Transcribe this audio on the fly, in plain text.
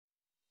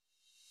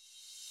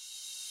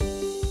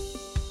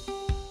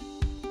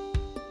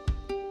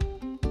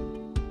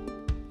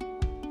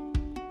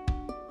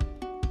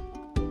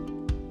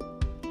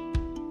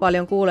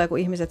paljon kuulee, kun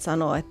ihmiset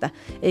sanoo, että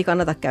ei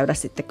kannata käydä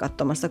sitten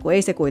katsomassa, kun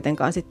ei se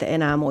kuitenkaan sitten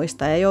enää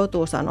muista ja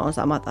joutuu sanomaan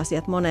samat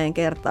asiat moneen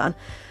kertaan.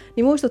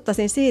 Niin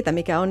muistuttaisin siitä,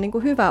 mikä on niin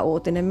kuin hyvä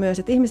uutinen myös,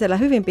 että ihmisellä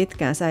hyvin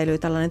pitkään säilyy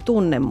tällainen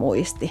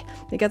tunnemuisti,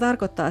 mikä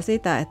tarkoittaa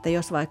sitä, että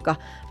jos vaikka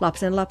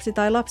lapsenlapsi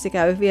tai lapsi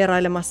käy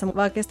vierailemassa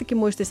vaikeastikin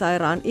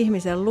muistisairaan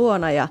ihmisen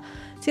luona ja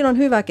siinä on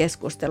hyvä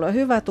keskustelu ja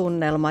hyvä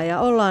tunnelma ja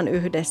ollaan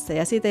yhdessä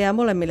ja siitä jää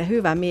molemmille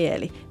hyvä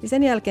mieli, niin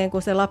sen jälkeen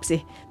kun se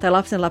lapsi tai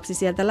lapsenlapsi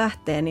sieltä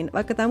lähtee, niin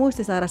vaikka tämä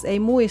muistisairas ei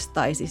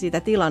muistaisi sitä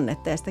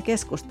tilannetta ja sitä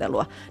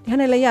keskustelua, niin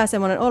hänelle jää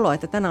semmoinen olo,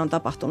 että tänään on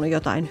tapahtunut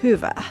jotain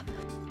hyvää.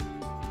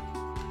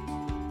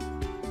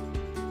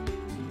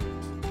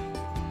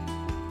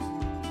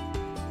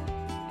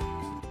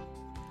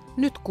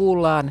 Nyt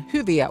kuullaan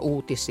hyviä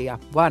uutisia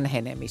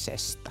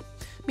vanhenemisesta.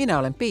 Minä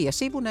olen Pia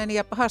Sivunen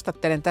ja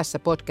haastattelen tässä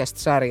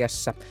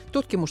podcast-sarjassa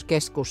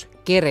tutkimuskeskus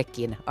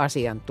Kerekin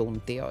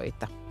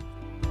asiantuntijoita.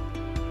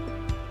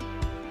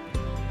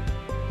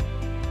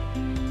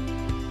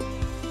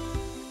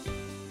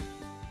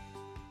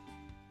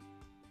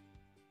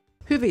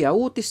 Hyviä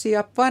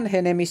uutisia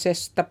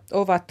vanhenemisesta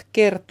ovat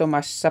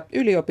kertomassa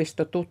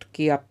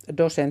yliopistotutkija,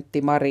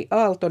 dosentti Mari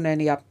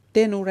Aaltonen ja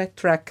Tenure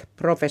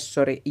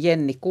Track-professori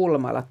Jenni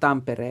Kulmala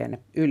Tampereen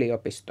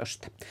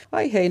yliopistosta.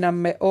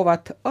 Aiheinamme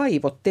ovat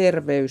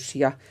aivoterveys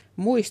ja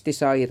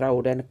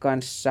muistisairauden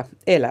kanssa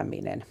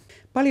eläminen.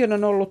 Paljon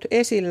on ollut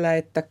esillä,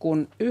 että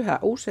kun yhä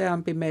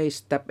useampi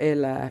meistä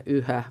elää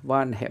yhä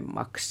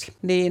vanhemmaksi,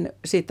 niin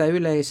sitä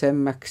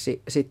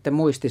yleisemmäksi sitten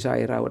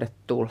muistisairaudet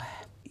tulee.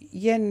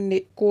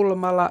 Jenni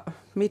Kulmala,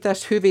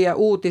 mitäs hyviä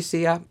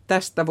uutisia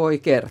tästä voi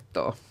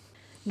kertoa?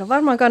 No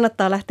varmaan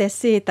kannattaa lähteä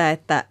siitä,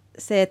 että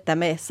se, että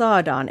me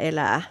saadaan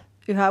elää,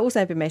 yhä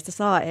useampi meistä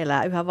saa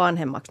elää yhä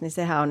vanhemmaksi, niin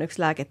sehän on yksi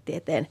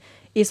lääketieteen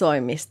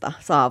isoimmista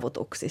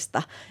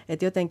saavutuksista.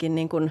 Että jotenkin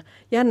niin kuin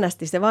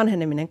jännästi se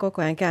vanheneminen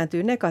koko ajan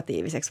kääntyy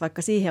negatiiviseksi,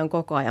 vaikka siihen on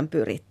koko ajan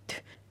pyritty.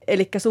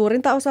 Eli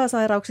suurinta osaa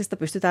sairauksista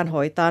pystytään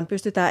hoitamaan,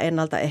 pystytään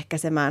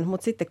ennaltaehkäisemään,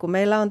 mutta sitten kun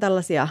meillä on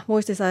tällaisia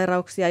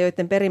muistisairauksia,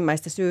 joiden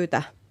perimmäistä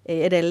syytä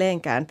ei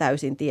edelleenkään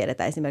täysin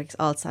tiedetä, esimerkiksi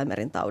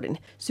Alzheimerin taudin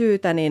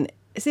syytä, niin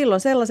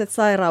silloin sellaiset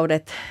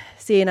sairaudet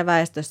siinä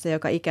väestössä,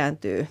 joka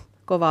ikääntyy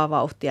kovaa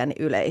vauhtia, niin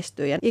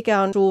yleistyy. Ja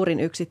ikä on suurin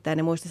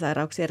yksittäinen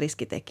muistisairauksien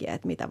riskitekijä.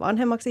 Että mitä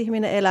vanhemmaksi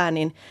ihminen elää,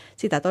 niin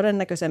sitä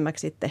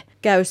todennäköisemmäksi sitten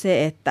käy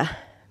se, että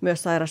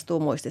myös sairastuu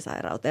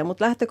muistisairauteen.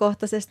 Mutta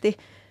lähtökohtaisesti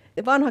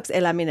vanhaksi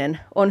eläminen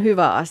on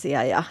hyvä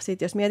asia. Ja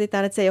sitten jos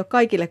mietitään, että se ei ole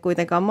kaikille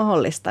kuitenkaan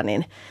mahdollista,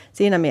 niin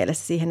siinä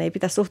mielessä siihen ei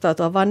pitäisi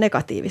suhtautua vain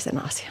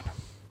negatiivisena asiana.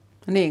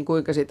 Niin,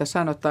 kuinka sitä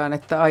sanotaan,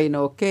 että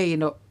ainoa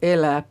keino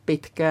elää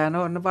pitkään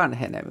on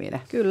vanheneminen.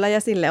 Kyllä,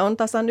 ja sille on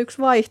tasan yksi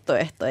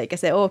vaihtoehto, eikä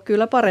se ole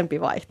kyllä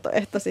parempi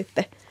vaihtoehto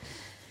sitten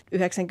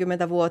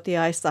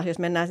 90-vuotiaissa. Jos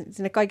mennään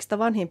sinne kaikista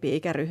vanhimpiin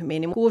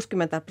ikäryhmiin, niin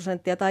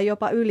 60% tai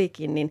jopa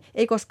ylikin, niin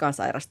ei koskaan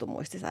sairastu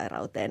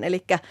muistisairauteen.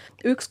 Eli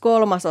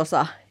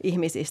 1/3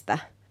 ihmisistä,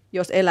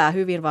 jos elää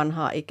hyvin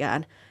vanhaa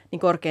ikään, niin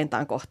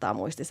korkeintaan kohtaa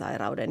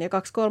muistisairauden. Ja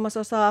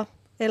 2/3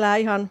 elää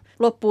ihan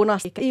loppuun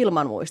asti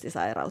ilman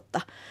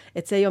muistisairautta.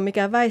 Että se ei ole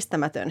mikään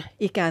väistämätön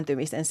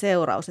ikääntymisen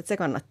seuraus, että se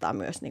kannattaa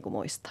myös niin kuin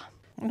muistaa.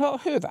 No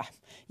hyvä.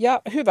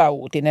 Ja hyvä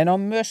uutinen on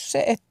myös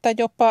se, että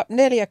jopa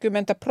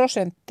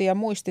 40%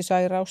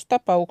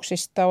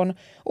 muistisairaustapauksista on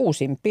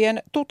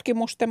uusimpien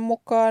tutkimusten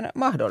mukaan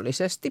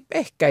mahdollisesti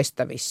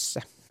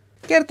ehkäistävissä.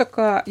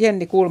 Kertokaa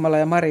Jenni Kulmala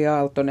ja Mari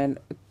Aaltonen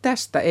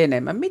tästä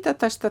enemmän. Mitä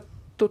tästä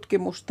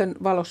tutkimusten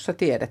valossa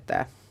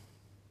tiedetään?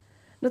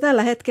 No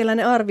tällä hetkellä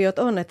ne arviot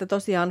on, että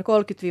tosiaan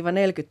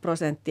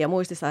 30-40%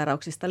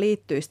 muistisairauksista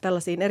liittyisi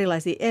tällaisiin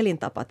erilaisiin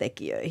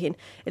elintapatekijöihin.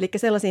 Eli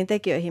sellaisiin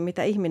tekijöihin,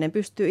 mitä ihminen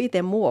pystyy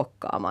itse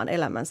muokkaamaan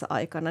elämänsä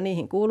aikana.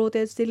 Niihin kuuluu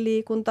tietysti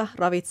liikunta,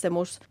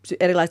 ravitsemus,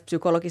 erilaiset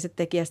psykologiset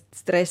tekijät,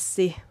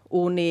 stressi,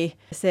 uni,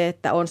 se,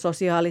 että on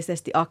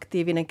sosiaalisesti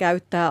aktiivinen,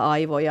 käyttää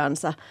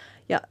aivojansa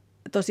ja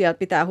tosiaan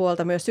pitää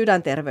huolta myös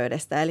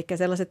sydänterveydestä, eli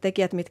sellaiset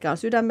tekijät, mitkä on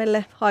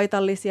sydämelle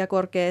haitallisia,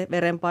 korkea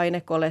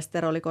verenpaine,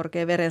 kolesteroli,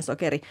 korkea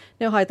verensokeri,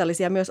 ne on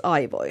haitallisia myös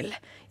aivoille.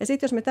 Ja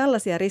sitten jos me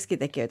tällaisia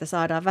riskitekijöitä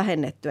saadaan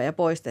vähennettyä ja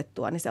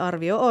poistettua, niin se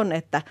arvio on,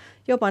 että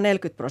jopa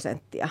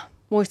 40%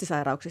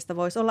 muistisairauksista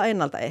voisi olla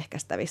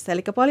ennaltaehkäistävissä,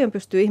 eli paljon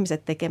pystyy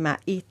ihmiset tekemään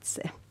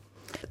itse.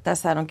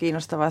 Tässähän on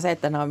kiinnostavaa se,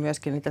 että nämä on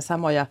myöskin niitä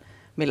samoja,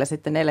 millä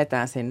sitten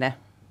eletään sinne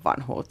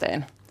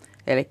vanhuuteen,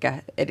 eli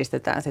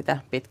edistetään sitä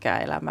pitkää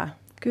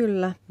elämää.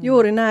 Kyllä,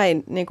 juuri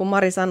näin, niin kuin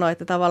Mari sanoi,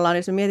 että tavallaan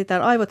jos me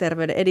mietitään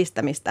aivoterveyden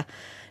edistämistä,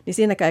 niin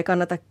siinäkään ei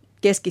kannata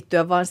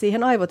keskittyä vaan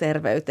siihen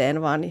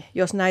aivoterveyteen, vaan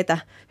jos näitä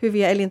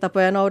hyviä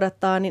elintapoja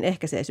noudattaa, niin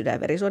ehkäisee sydän- ja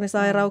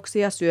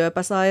verisuonisairauksia,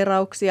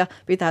 syöpäsairauksia,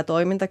 pitää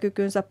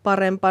toimintakykynsä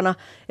parempana.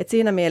 Et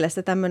siinä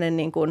mielessä tämmöinen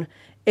niin kuin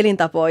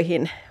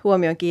elintapoihin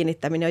huomion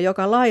kiinnittäminen on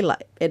joka lailla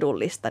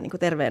edullista niin kuin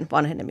terveen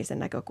vanhenemisen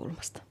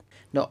näkökulmasta.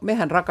 No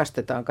mehän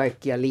rakastetaan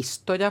kaikkia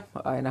listoja,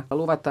 aina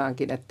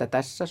luvataankin, että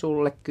tässä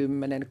sulle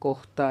 10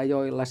 kohtaa,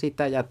 joilla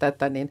sitä ja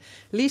tätä, niin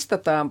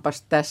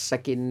listataanpas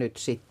tässäkin nyt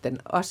sitten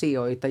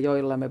asioita,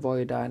 joilla me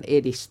voidaan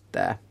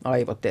edistää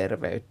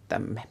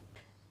aivoterveyttämme.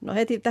 No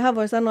heti tähän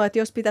voi sanoa, että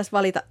jos pitäisi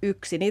valita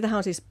yksi, niitähän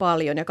on siis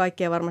paljon ja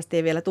kaikkea varmasti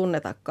ei vielä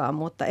tunnetakaan,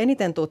 mutta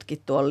eniten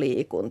tutkittu on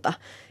liikunta.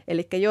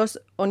 Eli jos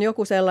on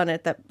joku sellainen,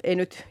 että ei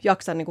nyt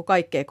jaksa niin kuin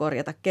kaikkea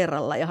korjata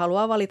kerralla ja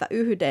haluaa valita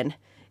yhden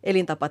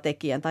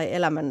elintapatekijän tai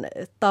elämän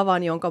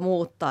tavan, jonka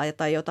muuttaa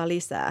tai jota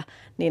lisää,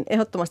 niin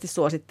ehdottomasti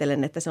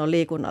suosittelen, että se on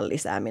liikunnan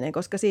lisääminen,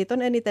 koska siitä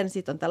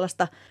on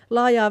tällaista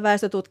laajaa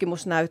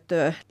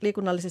väestötutkimusnäyttöä.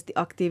 Liikunnallisesti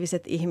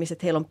aktiiviset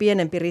ihmiset, heillä on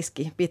pienempi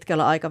riski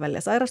pitkällä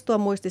aikavälillä sairastua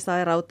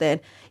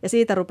muistisairauteen, ja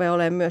siitä rupeaa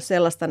olemaan myös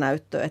sellaista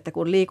näyttöä, että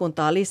kun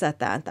liikuntaa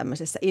lisätään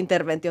tämmöisessä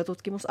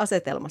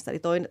interventiotutkimusasetelmassa,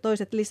 eli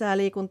toiset lisää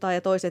liikuntaa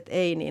ja toiset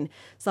ei, niin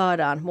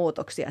saadaan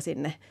muutoksia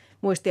sinne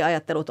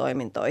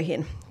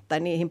muistiajattelutoimintoihin tai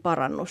niihin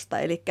parannusta.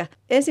 Eli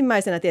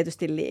ensimmäisenä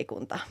tietysti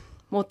liikunta,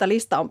 mutta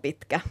lista on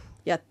pitkä.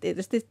 Ja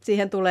tietysti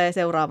siihen tulee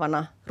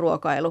seuraavana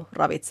ruokailu,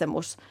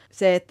 ravitsemus.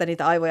 Se, että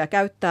niitä aivoja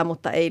käyttää,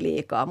 mutta ei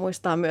liikaa.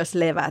 Muistaa myös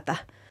levätä.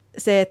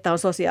 Se, että on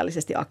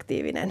sosiaalisesti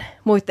aktiivinen,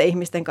 muiden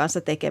ihmisten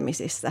kanssa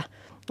tekemisissä.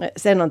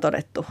 Sen on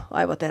todettu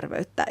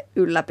aivoterveyttä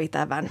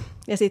ylläpitävän.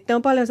 Ja sitten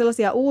on paljon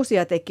sellaisia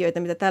uusia tekijöitä,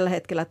 mitä tällä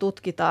hetkellä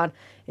tutkitaan.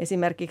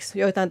 Esimerkiksi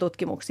joitain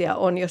tutkimuksia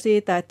on jo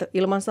siitä, että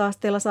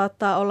ilmansaasteella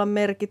saattaa olla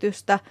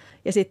merkitystä.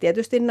 Ja sitten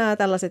tietysti nämä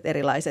tällaiset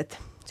erilaiset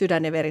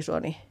sydän- ja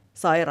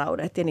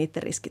verisuonisairaudet ja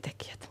niiden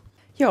riskitekijät.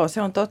 Joo,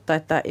 se on totta,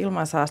 että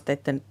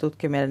ilmansaasteiden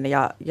tutkiminen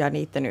ja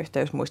niiden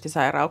yhteys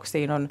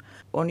muistisairauksiin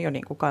on jo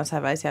niin kuin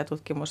kansainvälisiä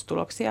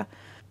tutkimustuloksia.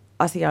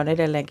 Asia on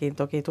edelleenkin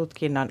toki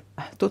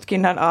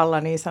tutkinnan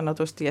alla niin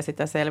sanotusti ja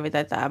sitä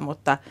selvitetään,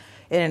 mutta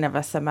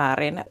enenevässä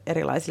määrin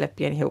erilaisille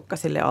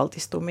pienhiukkasille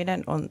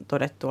altistuminen on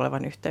todettu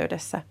olevan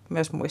yhteydessä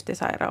myös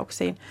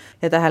muistisairauksiin.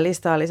 Ja tähän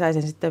listaan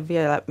lisäisin sitten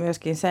vielä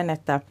myöskin sen,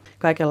 että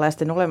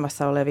kaikenlaisten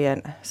olemassa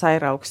olevien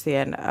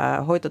sairauksien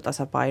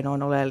hoitotasapaino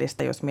on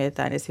oleellista, jos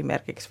mietitään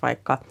esimerkiksi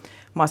vaikka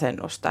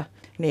masennusta.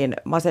 Niin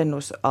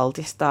masennus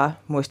altistaa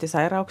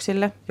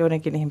muistisairauksille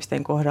joidenkin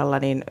ihmisten kohdalla,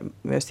 niin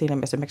myös siinä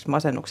mielessä esimerkiksi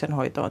masennuksen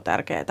hoito on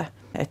tärkeää,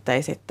 että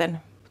ei sitten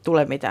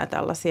tule mitään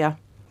tällaisia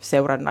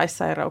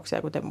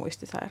seurannaissairauksia, kuten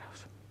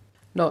muistisairaus.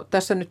 No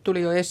tässä nyt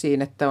tuli jo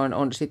esiin, että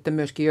on sitten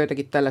myöskin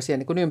joitakin tällaisia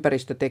niin kuin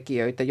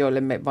ympäristötekijöitä,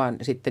 joille me vaan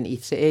sitten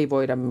itse ei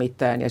voida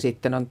mitään. Ja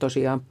sitten on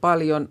tosiaan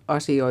paljon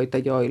asioita,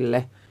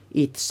 joille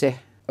itse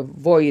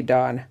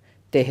voidaan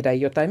tehdä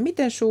jotain.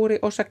 Miten suuri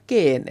osa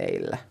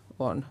geeneillä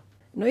on?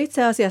 No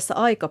itse asiassa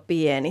aika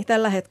pieni.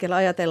 Tällä hetkellä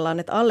ajatellaan,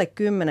 että alle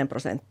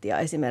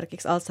 10%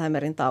 esimerkiksi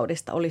Alzheimerin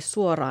taudista olisi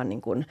suoraan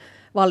niin kuin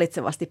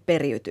vallitsevasti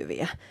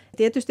periytyviä.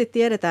 Tietysti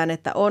tiedetään,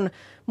 että on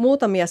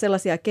muutamia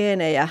sellaisia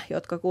geenejä,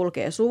 jotka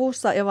kulkee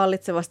suvussa ja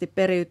vallitsevasti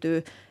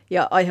periytyy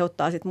ja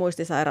aiheuttaa sitten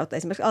muistisairautta,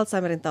 esimerkiksi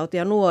Alzheimerin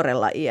tautia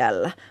nuorella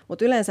iällä.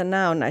 Mutta yleensä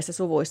nämä on näissä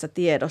suvuissa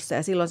tiedossa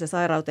ja silloin se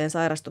sairauteen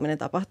sairastuminen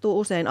tapahtuu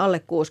usein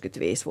alle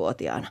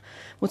 65-vuotiaana.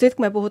 Mutta sitten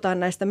kun me puhutaan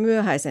näistä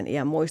myöhäisen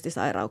iän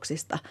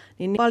muistisairauksista,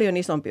 niin paljon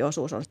isompi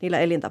osuus on niillä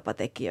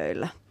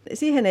elintapatekijöillä.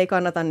 Siihen ei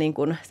kannata niin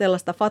kuin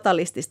sellaista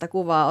fatalistista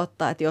kuvaa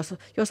ottaa, että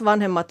jos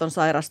vanhemmat on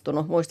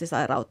sairastunut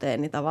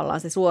muistisairauteen, niin tavallaan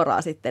se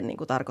suoraan sitten niin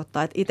kuin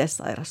tarkoittaa, että itse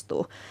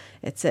sairastuu.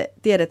 Että se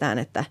tiedetään,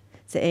 että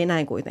se ei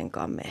näin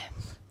kuitenkaan mene.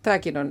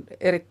 Tämäkin on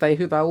erittäin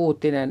hyvä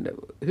uutinen.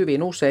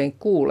 Hyvin usein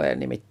kuulee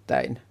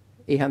nimittäin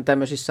ihan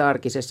tämmöisissä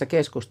arkisessa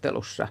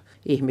keskustelussa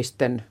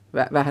ihmisten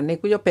vähän niin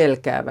kuin jo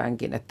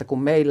pelkäävänkin, että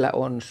kun meillä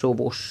on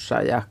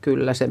suvussa ja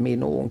kyllä se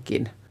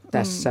minuunkin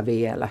tässä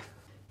vielä.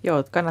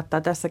 Joo,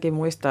 kannattaa tässäkin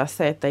muistaa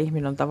se, että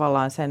ihminen on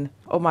tavallaan sen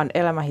oman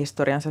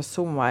elämähistoriansa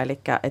summa, eli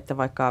että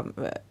vaikka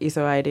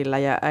isoäidillä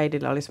ja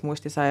äidillä olisi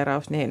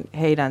muistisairaus, niin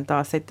heidän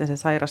taas sitten se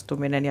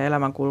sairastuminen ja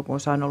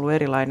elämänkulkunsa on ollut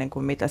erilainen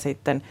kuin mitä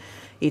sitten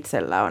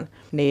itsellä on.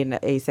 Niin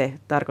ei se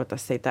tarkoita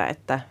sitä,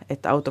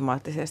 että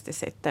automaattisesti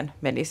sitten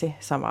menisi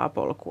samaa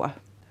polkua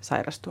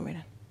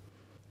sairastuminen.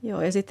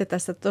 Joo, ja sitten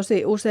tässä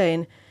tosi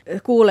usein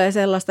kuulee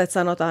sellaista, että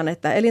sanotaan,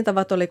 että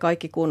elintavat oli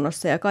kaikki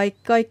kunnossa ja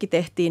kaikki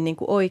tehtiin niin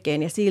kuin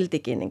oikein ja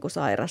siltikin niin kuin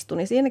sairastui.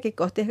 Niin siinäkin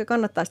kohti ehkä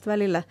kannattaa sitten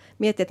välillä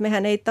miettiä, että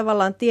mehän ei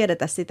tavallaan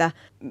tiedetä sitä,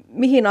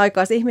 mihin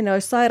aikaan se ihminen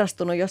olisi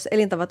sairastunut, jos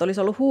elintavat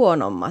olisi ollut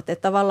huonommat.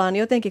 Että tavallaan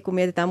jotenkin, kun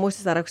mietitään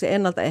muistisairauksien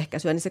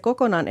ennaltaehkäisyä, niin se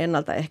kokonaan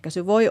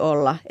ennaltaehkäisy voi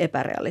olla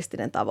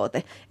epärealistinen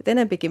tavoite. Että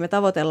enempikin me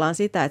tavoitellaan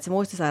sitä, että se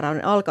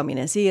muistisairauden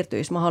alkaminen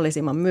siirtyisi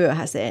mahdollisimman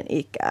myöhäiseen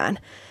ikään.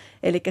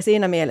 Eli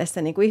siinä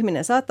mielessä niin kuin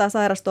ihminen saattaa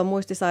sairastua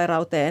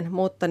muistisairauteen,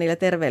 mutta niillä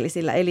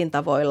terveellisillä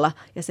elintavoilla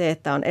ja se,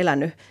 että on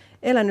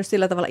elänyt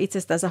sillä tavalla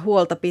itsestänsä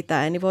huolta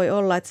pitäen, niin voi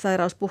olla, että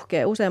sairaus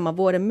puhkee useamman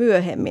vuoden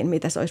myöhemmin,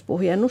 mitä se olisi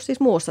puhjennut siis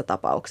muussa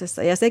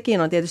tapauksessa. Ja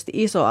sekin on tietysti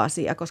iso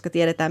asia, koska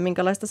tiedetään,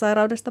 minkälaista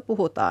sairaudesta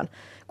puhutaan.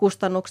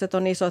 Kustannukset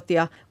on isot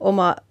ja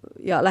oma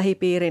ja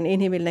lähipiirin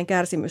inhimillinen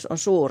kärsimys on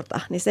suurta.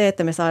 Niin se,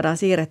 että me saadaan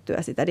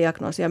siirrettyä sitä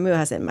diagnoosia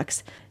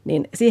myöhäisemmäksi,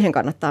 niin siihen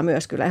kannattaa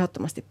myös kyllä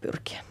ehdottomasti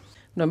pyrkiä.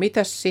 No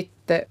mitäs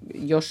sitten,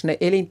 jos ne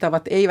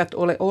elintavat eivät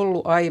ole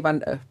ollut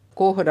aivan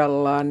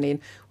kohdallaan,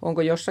 niin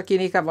onko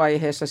jossakin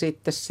ikävaiheessa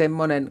sitten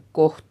semmoinen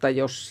kohta,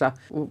 jossa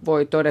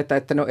voi todeta,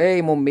 että no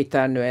ei mun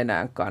mitään nyt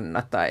enää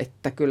kannata,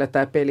 että kyllä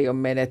tämä peli on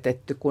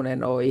menetetty, kun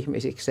en ole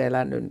ihmisiksi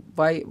elänyt,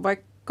 vai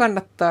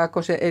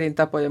kannattaako se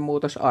elintapojen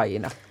muutos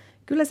aina?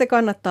 Kyllä se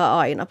kannattaa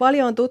aina.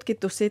 Paljon on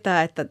tutkittu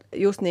sitä, että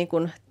just niin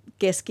kuin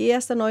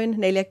keski-iässä noin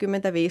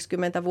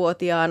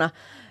 40-50-vuotiaana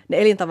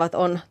ne elintavat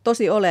on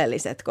tosi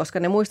oleelliset, koska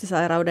ne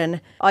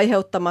muistisairauden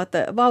aiheuttamat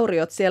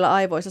vauriot siellä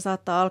aivoissa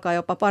saattaa alkaa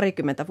jopa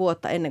 20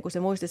 vuotta ennen kuin se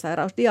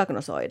muistisairaus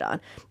diagnosoidaan.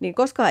 Niin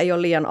koskaan ei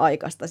ole liian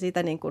aikaista.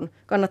 Siitä niin kuin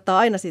kannattaa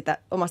aina siitä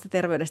omasta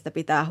terveydestä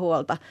pitää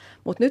huolta.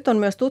 Mutta nyt on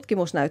myös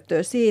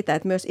tutkimusnäyttöä siitä,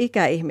 että myös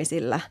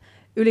ikäihmisillä,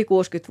 yli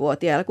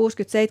 60-vuotiailla,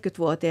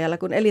 60-70-vuotiailla,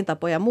 kun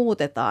elintapoja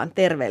muutetaan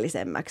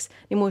terveellisemmäksi,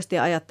 niin muisti-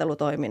 ja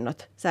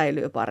ajattelutoiminnot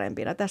säilyy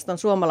parempina. Tästä on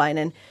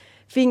suomalainen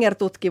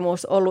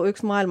Finger-tutkimus ollut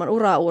yksi maailman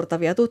uraa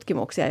uurtavia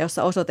tutkimuksia,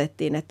 jossa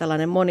osoitettiin, että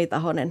tällainen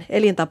monitahoinen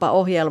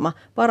elintapaohjelma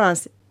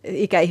paransi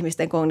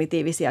ikäihmisten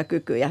kognitiivisia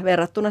kykyjä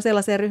verrattuna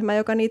sellaiseen ryhmään,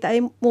 joka niitä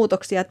ei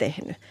muutoksia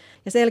tehnyt.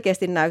 Ja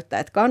selkeästi näyttää,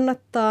 että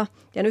kannattaa.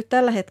 Ja nyt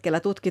tällä hetkellä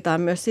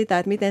tutkitaan myös sitä,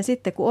 että miten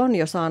sitten, kun on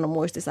jo saanut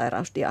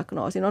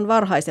muistisairausdiagnoosin, on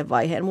varhaisen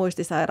vaiheen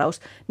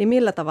muistisairaus, niin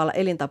millä tavalla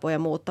elintapoja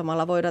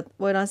muuttamalla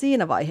voidaan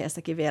siinä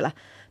vaiheessakin vielä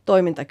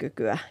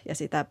toimintakykyä ja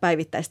sitä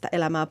päivittäistä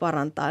elämää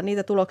parantaa.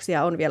 Niitä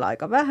tuloksia on vielä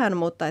aika vähän,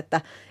 mutta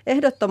että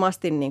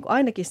ehdottomasti niin kuin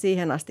ainakin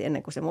siihen asti,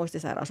 ennen kuin se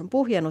muistisairaus on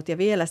puhjennut ja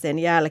vielä sen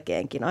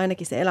jälkeenkin,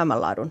 ainakin se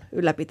elämänlaadun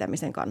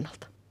ylläpitämisen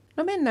kannalta.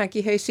 No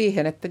mennäänkin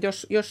siihen, että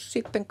jos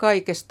sitten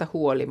kaikesta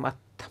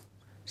huolimatta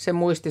se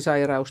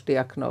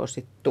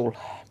muistisairausdiagnoosi tulee,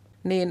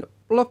 niin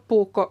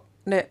loppuuko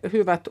ne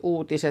hyvät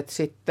uutiset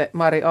sitten,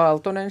 Mari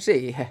Aaltonen,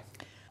 siihen?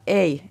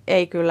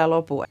 Ei kyllä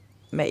lopu.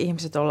 Me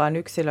ihmiset ollaan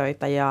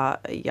yksilöitä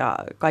ja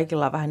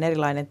kaikilla on vähän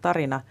erilainen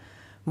tarina,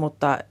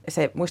 mutta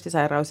se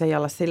muistisairaus ei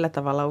olla sillä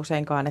tavalla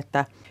useinkaan,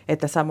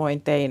 että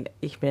samoin tein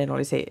ihminen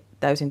olisi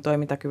täysin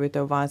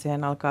toimintakyvytön, vaan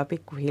siihen alkaa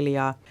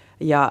pikkuhiljaa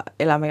ja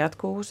elämä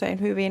jatkuu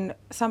usein hyvin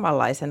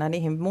samanlaisena.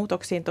 Niihin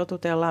muutoksiin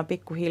totutellaan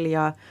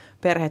pikkuhiljaa,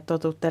 perhe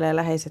totuttelee,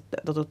 läheiset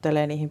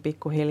totuttelee niihin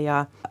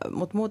pikkuhiljaa,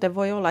 mutta muuten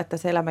voi olla, että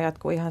se elämä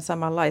jatkuu ihan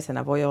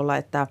samanlaisena. Voi olla,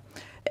 että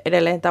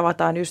edelleen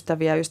tavataan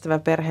ystäviä,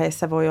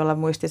 ystäväperheissä voi olla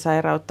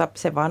muistisairautta.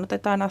 Se vaan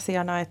otetaan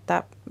asiana,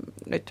 että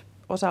nyt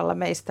osalla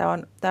meistä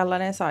on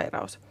tällainen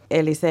sairaus.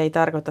 Eli se ei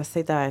tarkoita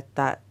sitä,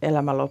 että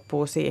elämä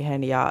loppuu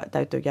siihen ja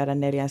täytyy jäädä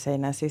 4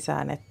 seinän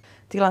sisään. Et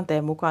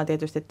tilanteen mukaan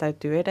tietysti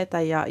täytyy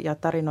edetä ja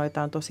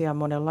tarinoita on tosiaan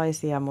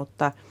monenlaisia,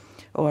 mutta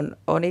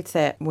on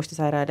itse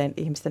muistisairaiden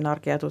ihmisten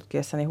arkea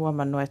tutkiessani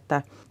huomannut,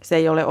 että se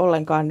ei ole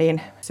ollenkaan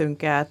niin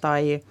synkää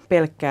tai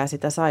pelkkää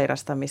sitä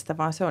sairastamista,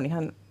 vaan se on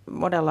ihan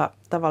monella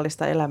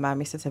tavallista elämää,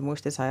 missä se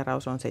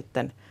muistisairaus on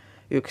sitten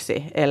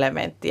yksi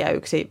elementti ja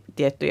yksi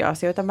tiettyjä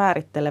asioita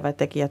määrittelevä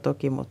tekijä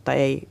toki, mutta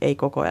ei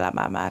koko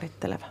elämää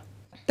määrittelevä.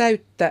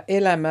 Täyttä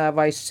elämää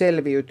vai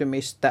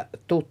selviytymistä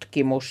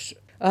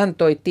tutkimus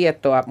antoi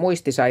tietoa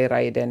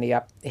muistisairaiden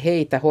ja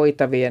heitä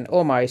hoitavien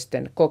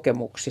omaisten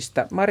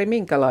kokemuksista. Mari,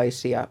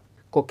 minkälaisia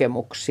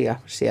kokemuksia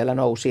siellä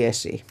nousi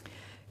esiin?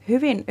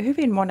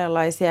 Hyvin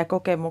monenlaisia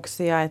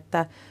kokemuksia,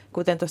 että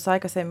kuten tuossa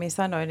aikaisemmin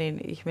sanoin, niin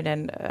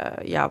ihminen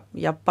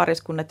ja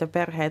pariskunnat ja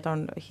perheet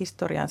on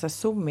historiansa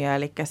summia,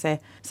 eli se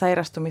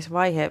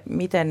sairastumisvaihe,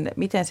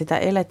 miten sitä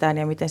eletään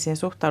ja miten siihen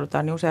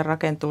suhtaudutaan, niin usein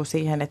rakentuu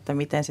siihen, että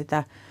miten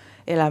sitä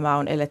elämää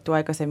on eletty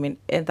aikaisemmin.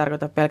 En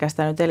tarkoita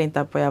pelkästään nyt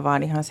elintapoja,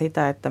 vaan ihan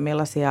sitä, että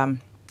millaisia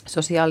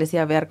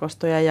sosiaalisia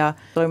verkostoja ja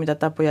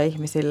toimintatapoja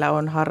ihmisillä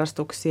on,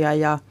 harrastuksia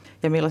ja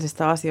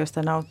millaisista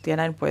asioista nauttii ja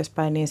näin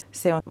poispäin, niin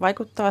se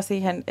vaikuttaa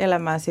siihen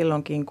elämään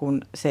silloinkin,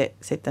 kun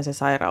sitten se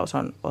sairaus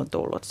on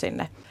tullut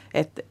sinne.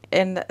 Et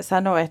en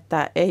sano,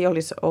 että ei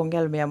olisi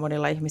ongelmia,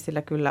 monilla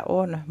ihmisillä kyllä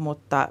on,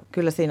 mutta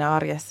kyllä siinä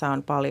arjessa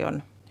on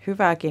paljon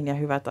hyvääkin ja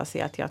hyvät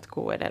asiat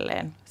jatkuu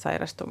edelleen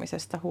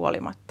sairastumisesta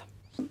huolimatta.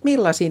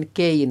 Millaisin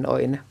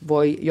keinoin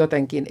voi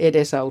jotenkin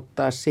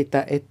edesauttaa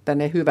sitä, että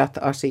ne hyvät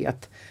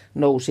asiat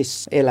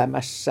nousis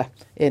elämässä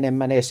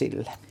enemmän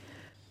esille?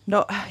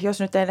 No, jos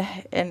nyt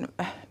en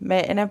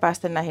mene enempää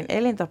näihin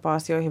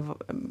elintapa-asioihin,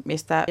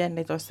 mistä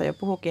Jenni tuossa jo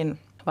puhukin,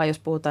 vai jos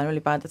puhutaan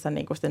ylipäätänsä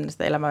niin kuin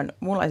näistä elämän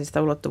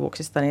muunlaisista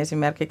ulottuvuuksista, niin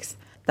esimerkiksi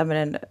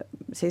tämmöinen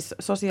siis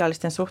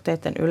sosiaalisten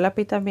suhteiden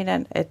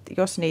ylläpitäminen, että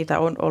jos niitä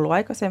on ollut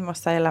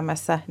aikaisemmassa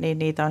elämässä, niin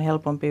niitä on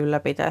helpompi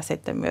ylläpitää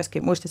sitten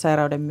myöskin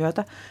muistisairauden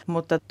myötä.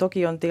 Mutta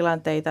toki on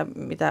tilanteita,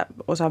 mitä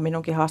osa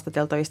minunkin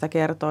haastateltavista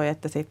kertoo,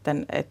 että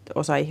sitten että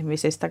osa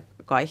ihmisistä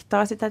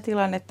kaihtaa sitä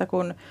tilannetta,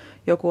 kun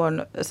joku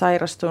on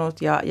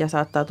sairastunut ja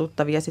saattaa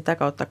tuttavia sitä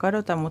kautta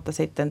kadota, mutta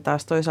sitten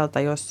taas toisaalta,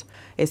 jos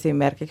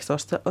esimerkiksi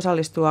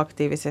osallistuu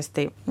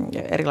aktiivisesti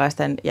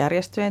erilaisten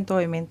järjestöjen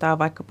toimintaan,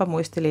 vaikkapa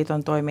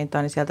Muistiliiton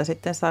toimintaan, niin sieltä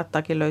sitten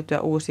saattaakin löytyä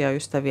uusia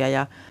ystäviä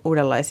ja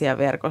uudenlaisia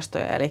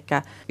verkostoja. Eli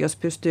jos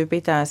pystyy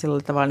pitämään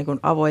sillä tavalla niin kuin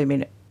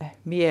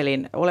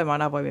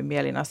olemaan avoimin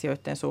mielin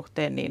asioiden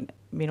suhteen, niin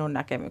minun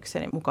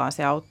näkemykseni mukaan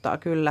se auttaa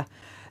kyllä.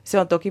 Se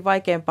on toki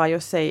vaikeampaa,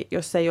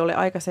 jos ei ole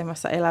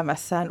aikaisemmassa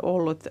elämässään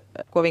ollut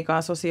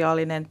kovinkaan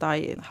sosiaalinen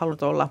tai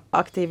halunnut olla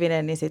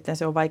aktiivinen, niin sitten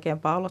se on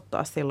vaikeampaa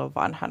aloittaa silloin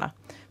vanhana.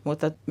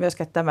 Mutta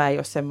myöskään tämä ei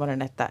ole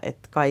semmoinen, että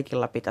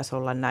kaikilla pitäisi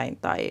olla näin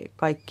tai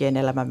kaikkien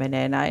elämä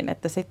menee näin.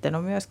 Että sitten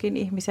on myöskin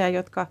ihmisiä,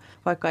 jotka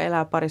vaikka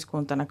elää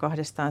pariskuntana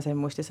kahdestaan sen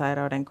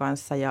muistisairauden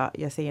kanssa ja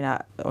siinä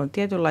on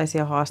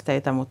tietynlaisia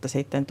haasteita, mutta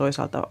sitten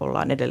toisaalta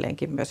ollaan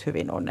edelleenkin myös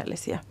hyvin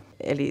onnellisia.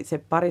 Eli se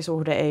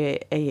parisuhde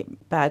ei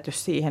pääty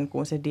siihen,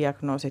 kun se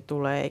diagnoosi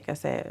tulee, eikä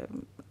se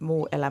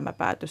muu elämä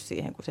pääty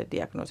siihen, kun se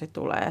diagnoosi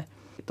tulee.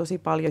 Tosi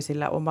paljon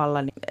sillä omalla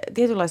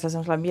tietynlaisella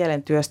semmoisella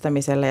mielen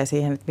työstämisellä ja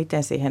siihen, että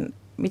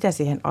miten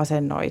siihen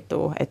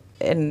asennoituu. Et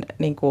en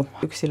niin kuin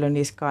yksilön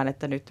niskaan,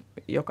 että nyt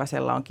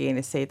jokaisella on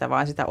kiinni siitä,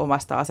 vaan sitä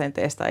omasta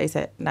asenteesta ei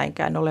se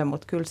näinkään ole,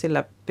 mutta kyllä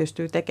sillä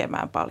pystyy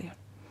tekemään paljon.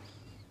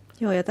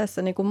 Joo, ja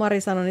tässä niin kuin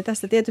Mari sanoi, niin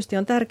tässä tietysti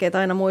on tärkeää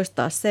aina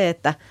muistaa se,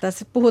 että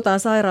tässä puhutaan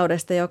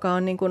sairaudesta, joka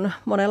on niin kuin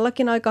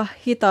monellakin aika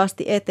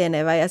hitaasti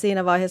etenevä. Ja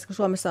siinä vaiheessa, kun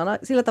Suomessa on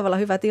sillä tavalla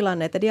hyvä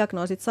tilanne, että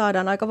diagnoosit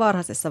saadaan aika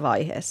varhaisessa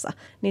vaiheessa,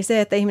 niin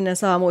se, että ihminen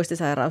saa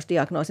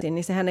muistisairausdiagnoosin,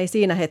 niin sehän ei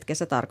siinä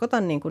hetkessä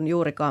tarkoita niin kuin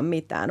juurikaan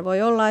mitään.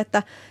 Voi olla,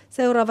 että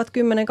seuraavat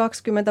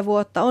 10-20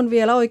 vuotta on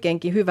vielä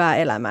oikeinkin hyvää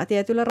elämää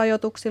tietyillä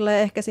rajoituksilla ja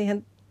ehkä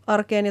siihen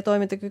arkeen ja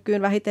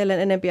toimintakykyyn vähitellen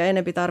enempi ja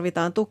enempi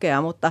tarvitaan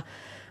tukea, mutta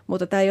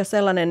tämä ei ole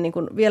sellainen, niin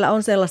kuin vielä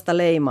on sellaista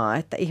leimaa,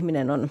 että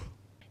ihminen on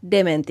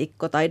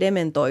dementikko tai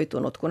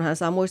dementoitunut, kun hän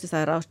saa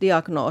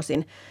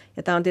muistisairausdiagnoosin.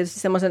 Ja tämä on tietysti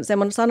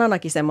semmoinen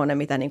sananakin semmoinen,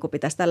 mitä niin kuin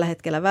pitäisi tällä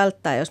hetkellä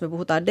välttää. Ja jos me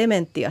puhutaan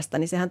dementiasta,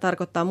 niin sehän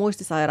tarkoittaa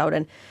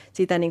muistisairauden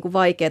sitä niin kuin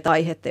vaikeaa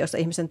aihetta, jossa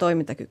ihmisen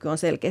toimintakyky on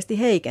selkeästi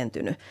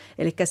heikentynyt.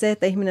 Eli se,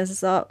 että ihminen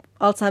saa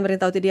Alzheimerin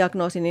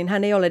tautidiagnoosin, niin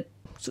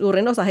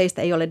suurin osa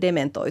heistä ei ole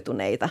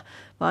dementoituneita,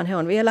 vaan he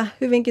on vielä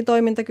hyvinkin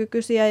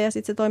toimintakykyisiä ja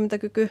sitten se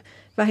toimintakyky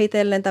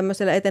vähitellen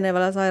tämmöisellä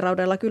etenevällä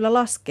sairaudella kyllä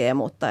laskee,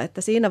 mutta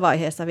että siinä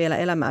vaiheessa vielä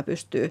elämää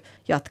pystyy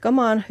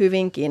jatkamaan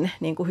hyvinkin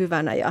niin kuin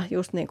hyvänä ja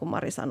just niin kuin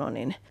Mari sanoi,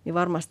 niin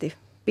varmasti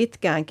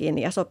pitkäänkin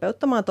ja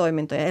sopeuttamaan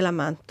toimintoja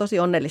elämään tosi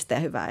onnellista ja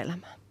hyvää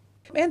elämää.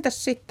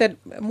 Entäs sitten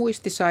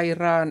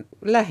muistisairaan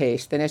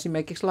läheisten,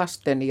 esimerkiksi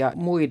lasten ja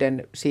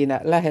muiden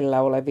siinä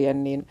lähellä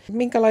olevien, niin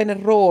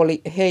minkälainen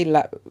rooli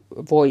heillä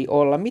voi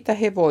olla? Mitä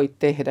he voi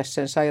tehdä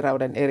sen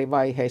sairauden eri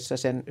vaiheissa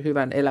sen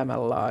hyvän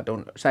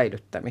elämänlaadun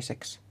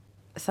säilyttämiseksi?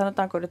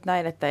 Sanotaanko nyt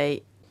näin, että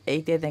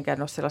ei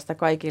tietenkään ole sellaista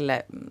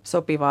kaikille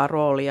sopivaa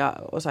roolia.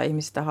 Osa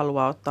ihmisistä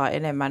haluaa ottaa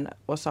enemmän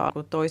osaa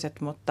kuin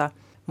toiset,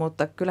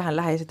 mutta kyllähän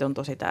läheiset on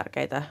tosi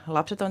tärkeitä.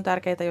 Lapset on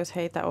tärkeitä, jos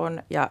heitä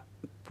on, ja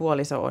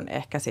puoliso on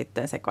ehkä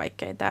sitten se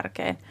kaikkein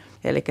tärkein.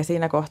 Eli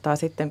siinä kohtaa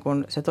sitten,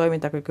 kun se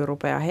toimintakyky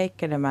rupeaa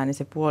heikkenemään, niin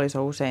se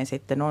puoliso usein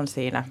sitten on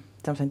siinä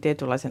tämmöisen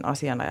tietynlaisen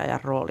asianajajan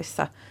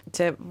roolissa.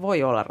 Se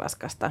voi olla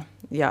raskasta,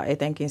 ja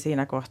etenkin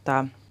siinä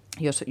kohtaa,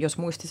 jos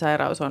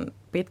muistisairaus on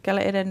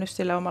pitkälle edennyt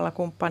sillä omalla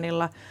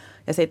kumppanilla,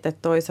 ja sitten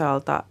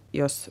toisaalta,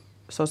 jos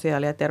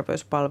sosiaali- ja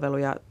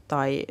terveyspalveluja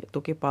tai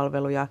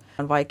tukipalveluja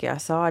on vaikea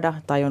saada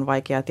tai on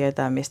vaikea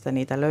tietää, mistä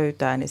niitä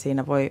löytää, niin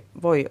siinä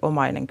voi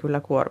omainen kyllä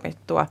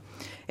kuormittua.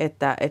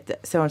 Että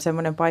se on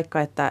semmoinen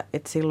paikka, että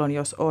silloin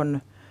jos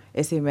on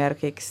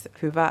esimerkiksi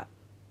hyvä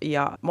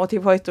ja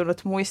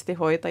motivoitunut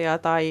muistihoitaja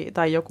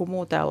tai joku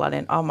muu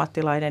tällainen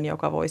ammattilainen,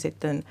 joka voi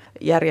sitten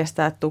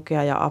järjestää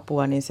tukea ja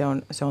apua, niin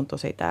se on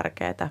tosi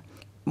tärkeää.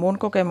 Mun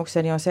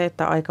kokemukseni on se,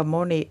 että aika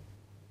moni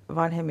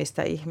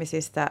vanhemmista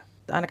ihmisistä,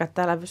 ainakaan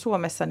täällä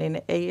Suomessa,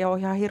 niin ei ole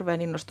ihan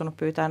hirveän innostunut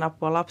pyytää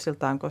apua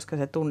lapsiltaan, koska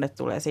se tunne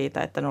tulee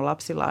siitä, että no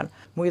lapsilla on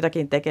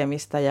muitakin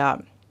tekemistä ja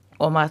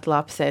omat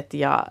lapset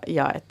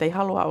ja ettei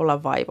halua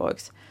olla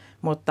vaivoiksi.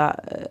 Mutta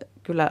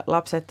kyllä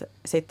lapset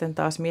sitten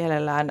taas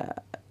mielellään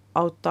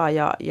auttaa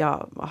ja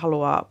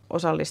haluaa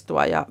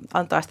osallistua ja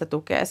antaa sitä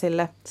tukea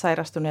sille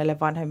sairastuneille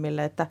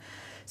vanhemmille, että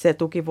se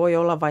tuki voi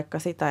olla vaikka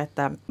sitä,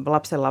 että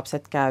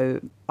lapsenlapset käy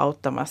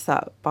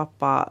auttamassa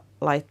pappaa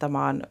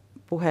laittamaan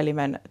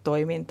puhelimen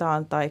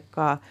toimintaan tai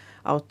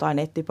auttaa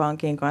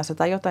nettipankin kanssa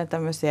tai jotain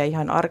tämmöisiä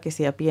ihan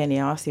arkisia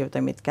pieniä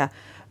asioita, mitkä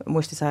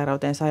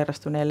muistisairauteen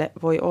sairastuneille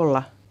voi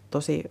olla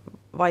tosi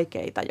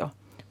vaikeita jo,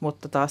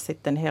 mutta taas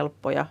sitten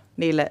helppoja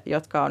niille,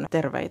 jotka on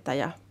terveitä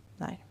ja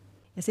näin.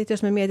 Ja sitten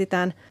jos me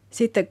mietitään,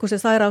 sitten kun se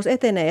sairaus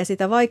etenee ja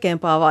sitä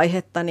vaikeampaa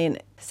vaihetta, niin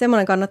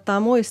semmoinen kannattaa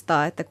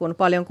muistaa, että kun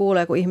paljon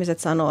kuulee, kun ihmiset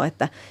sanoo,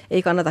 että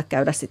ei kannata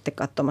käydä sitten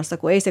katsomassa,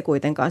 kun ei se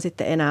kuitenkaan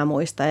sitten enää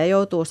muista ja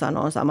joutuu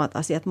sanomaan samat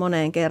asiat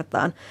moneen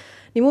kertaan,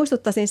 niin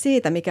muistuttaisin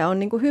siitä, mikä on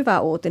niin kuin hyvä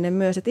uutinen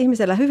myös, että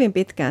ihmisellä hyvin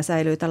pitkään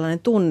säilyy tällainen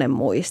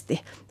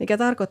tunnemuisti, mikä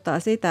tarkoittaa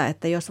sitä,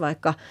 että jos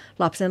vaikka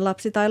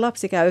lapsenlapsi tai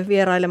lapsi käy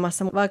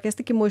vierailemassa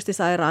vaikeastikin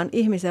muistisairaan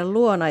ihmisen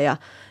luona ja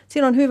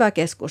siinä on hyvä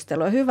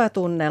keskustelu ja hyvä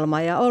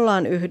tunnelma ja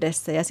ollaan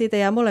yhdessä ja siitä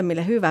jää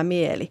molemmille hyvä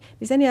mieli,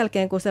 niin sen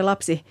jälkeen kun se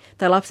lapsi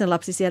tai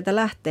lapsenlapsi sieltä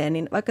lähtee,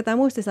 niin vaikka tämä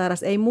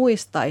muistisairas ei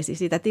muistaisi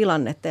sitä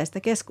tilannetta ja sitä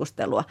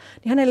keskustelua,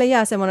 niin hänelle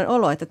jää semmoinen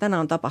olo, että tänään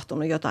on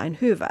tapahtunut jotain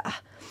hyvää.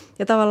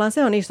 Ja tavallaan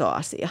se on iso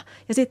asia.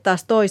 Ja sitten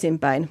taas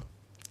toisinpäin,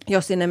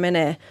 jos sinne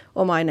menee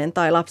omainen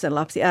tai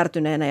lapsenlapsi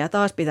ärtyneenä ja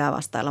taas pitää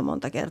vastailla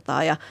monta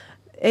kertaa ja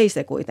ei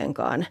se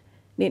kuitenkaan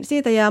niin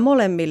siitä jää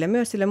molemmille,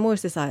 myös sille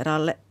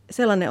muistisairaalle,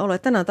 sellainen olo,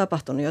 että tänään on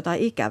tapahtunut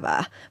jotain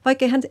ikävää,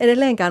 vaikka ei hän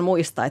edelleenkään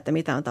muista, että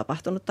mitä on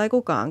tapahtunut tai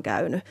kuka on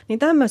käynyt. Niin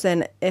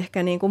tämmöisen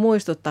ehkä niin kuin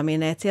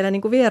muistuttaminen, että siellä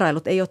niin kuin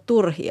vierailut ei ole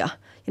turhia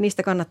ja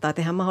niistä kannattaa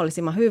tehdä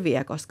mahdollisimman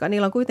hyviä, koska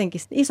niillä on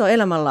kuitenkin iso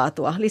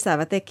elämänlaatua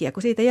lisäävä tekijä,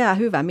 kun siitä jää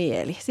hyvä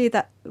mieli.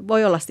 Siitä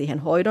voi olla siihen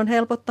hoidon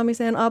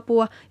helpottamiseen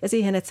apua ja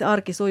siihen, että se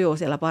arki sujuu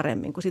siellä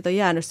paremmin, kun siitä on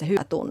jäänyt se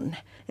hyvä tunne.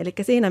 Eli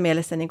siinä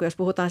mielessä, niin kuin jos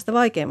puhutaan sitä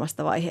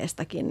vaikeimmasta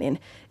vaiheestakin, niin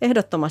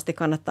ehdottomasti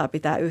kannattaa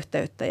pitää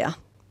yhteyttä ja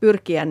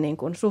pyrkiä niin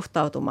kuin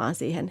suhtautumaan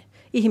siihen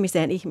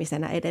ihmiseen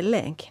ihmisenä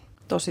edelleenkin.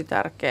 Tosi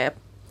tärkeä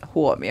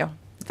huomio,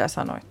 mitä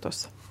sanoit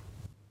tuossa.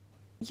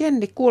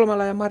 Jenni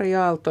Kulmala ja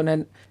Maria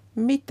Aaltonen,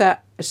 mitä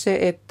se,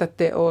 että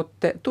te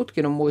olette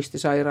tutkinut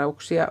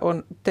muistisairauksia,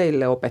 on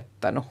teille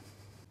opettanut?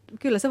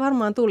 Kyllä se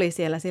varmaan tuli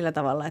siellä sillä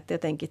tavalla, että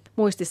jotenkin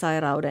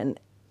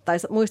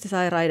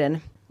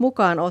muistisairaiden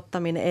mukaan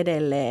ottaminen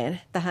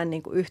edelleen tähän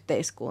niin kuin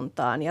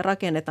yhteiskuntaan ja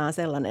rakennetaan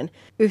sellainen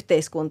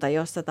yhteiskunta,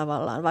 jossa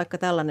tavallaan vaikka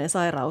tällainen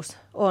sairaus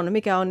on,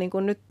 mikä on niin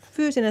kuin nyt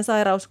fyysinen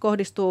sairaus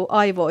kohdistuu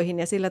aivoihin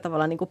ja sillä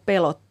tavalla niin kuin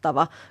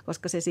pelottava,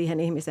 koska se siihen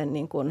ihmisen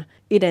niin kuin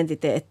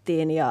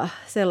identiteettiin ja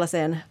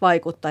sellaiseen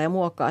vaikuttaa ja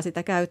muokkaa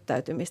sitä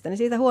käyttäytymistä, niin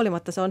siitä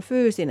huolimatta se on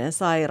fyysinen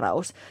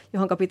sairaus,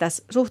 johon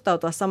pitäisi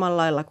suhtautua samalla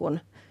lailla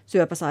kuin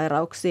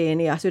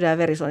syöpäsairauksiin ja sydän- ja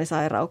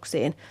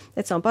verisuonisairauksiin.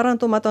 Että se on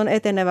parantumaton,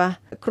 etenevä,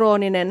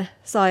 krooninen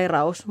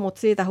sairaus,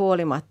 mutta siitä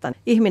huolimatta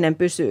ihminen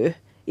pysyy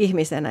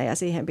ihmisenä ja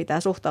siihen pitää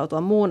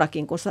suhtautua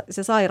muunakin kuin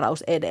se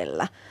sairaus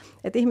edellä.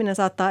 Että ihminen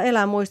saattaa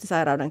elää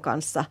muistisairauden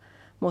kanssa,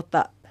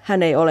 mutta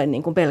hän ei ole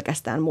niin kuin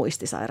pelkästään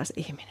muistisairas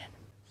ihminen.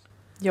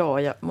 Joo,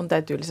 ja mun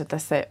täytyy lisätä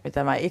se,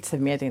 mitä mä itse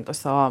mietin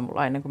tuossa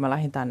aamulla ennen kuin mä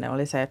lähdin tänne,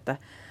 oli se, että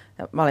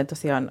mä olin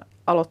tosiaan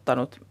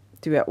aloittanut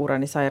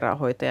työurani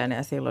sairaanhoitajana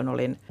ja silloin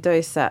olin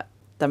töissä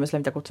tämmöisellä,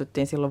 mitä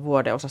kutsuttiin silloin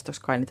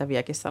vuodeosastoksi, kai niitä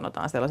vieläkin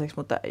sanotaan sellaiseksi,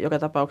 mutta joka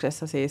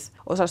tapauksessa siis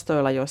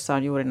osastoilla, joissa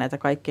on juuri näitä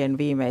kaikkein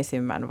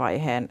viimeisimmän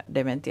vaiheen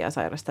dementiaa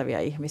sairastavia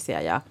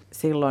ihmisiä ja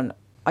silloin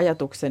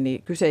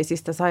ajatukseni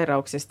kyseisistä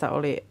sairauksista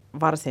oli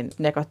varsin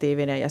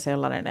negatiivinen ja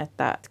sellainen,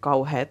 että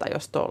kauheata,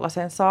 jos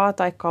tollaisen saa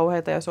tai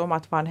kauheata, jos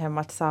omat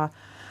vanhemmat saa.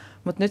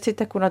 Mutta nyt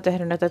sitten, kun on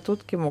tehnyt näitä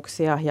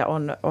tutkimuksia ja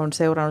on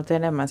seurannut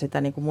enemmän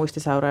sitä niin kuin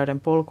muistisairauden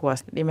polkua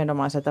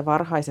nimenomaan sieltä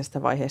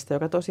varhaisesta vaiheesta,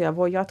 joka tosiaan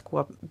voi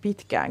jatkua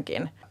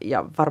pitkäänkin.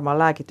 Ja varmaan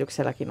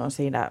lääkitykselläkin on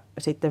siinä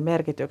sitten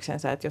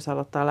merkityksensä, että jos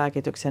aloittaa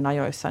lääkityksen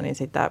ajoissa, niin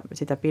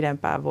sitä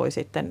pidempään voi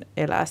sitten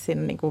elää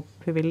siinä niin kuin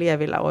hyvin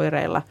lievillä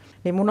oireilla.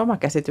 Niin mun oma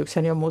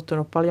käsitykseni on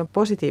muuttunut paljon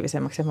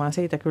positiivisemmaksi ja mä oon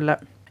siitä kyllä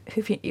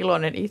hyvin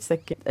iloinen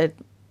itsekin,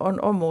 että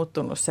on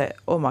muuttunut se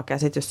oma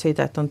käsitys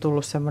siitä, että on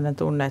tullut semmoinen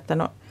tunne, että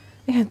no,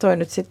 eihän toi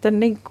nyt sitten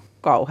niin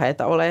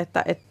kauheata ole,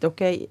 että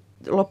okei,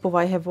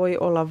 loppuvaihe voi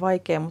olla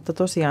vaikea, mutta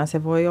tosiaan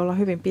se voi olla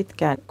hyvin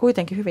pitkään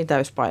kuitenkin hyvin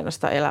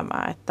täyspainosta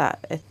elämää, että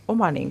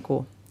oma niin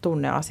kuin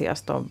tunne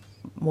asiasta on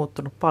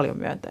muuttunut paljon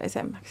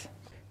myönteisemmäksi.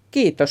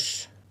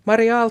 Kiitos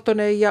Maria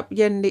Aaltonen ja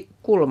Jenni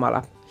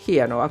Kulmala.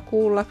 Hienoa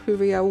kuulla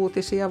hyviä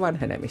uutisia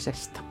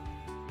vanhenemisesta.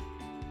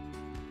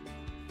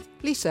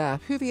 Lisää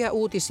hyviä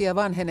uutisia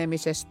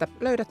vanhenemisesta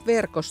löydät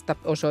verkosta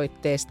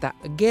osoitteesta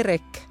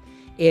gerec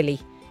eli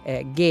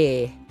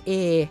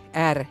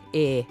gerec.fi.